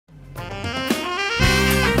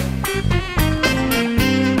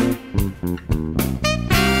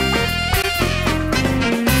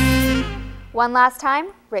One last time,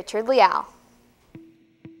 Richard Leal.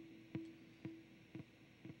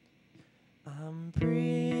 I'm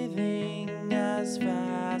breathing as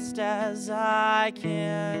fast as I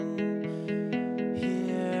can.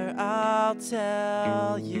 Here I'll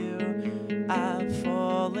tell you, I've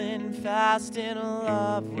fallen fast in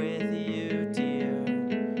love with you, dear.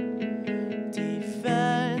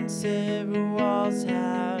 Defensive walls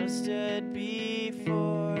have stood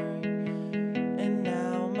before, and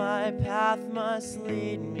now my path must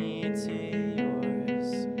lead me to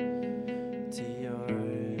yours, to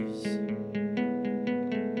yours.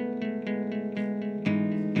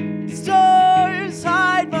 Stars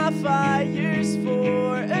hide my fires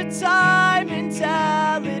for a time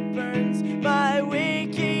until it burns my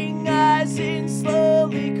waking eyes and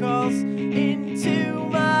slowly crawls into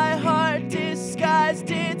my heart disguised.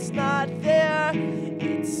 It's not there.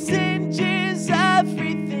 It singes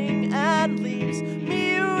everything and leaves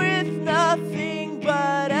me with nothing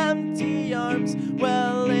but empty arms.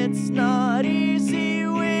 Well, it's not easy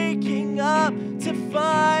waking up to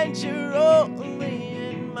find you're only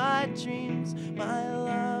in my dreams. My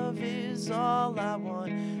love is all I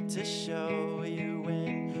want to show you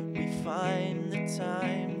when we find the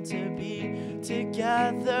time to be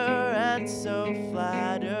together, and so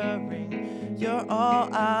flattering. You're all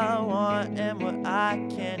I want and what I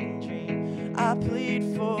can dream. I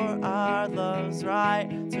plead for our love's right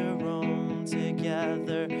to roam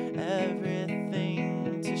together,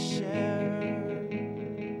 everything to share,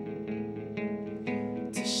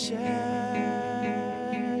 to share.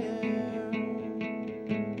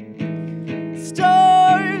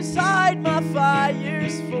 Stars hide my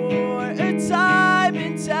fires for a time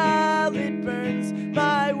until it burns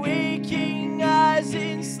my waking eyes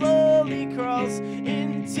and slowly crawls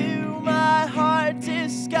into my heart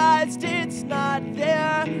disguised. It's not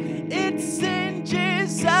there. It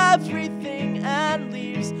singes everything and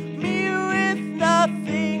leaves me with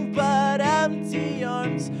nothing but empty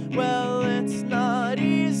arms. Well, it's not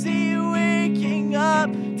easy waking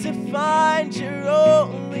up to find you're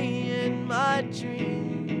only in my dreams.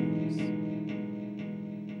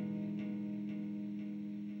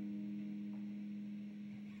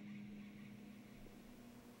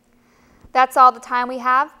 That's all the time we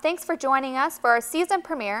have. Thanks for joining us for our season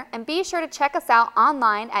premiere, and be sure to check us out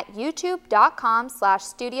online at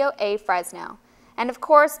youtube.com/Studio A Fresno. And of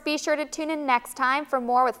course, be sure to tune in next time for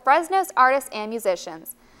more with Fresno's artists and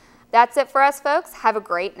musicians. That's it for us, folks. Have a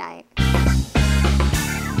great night.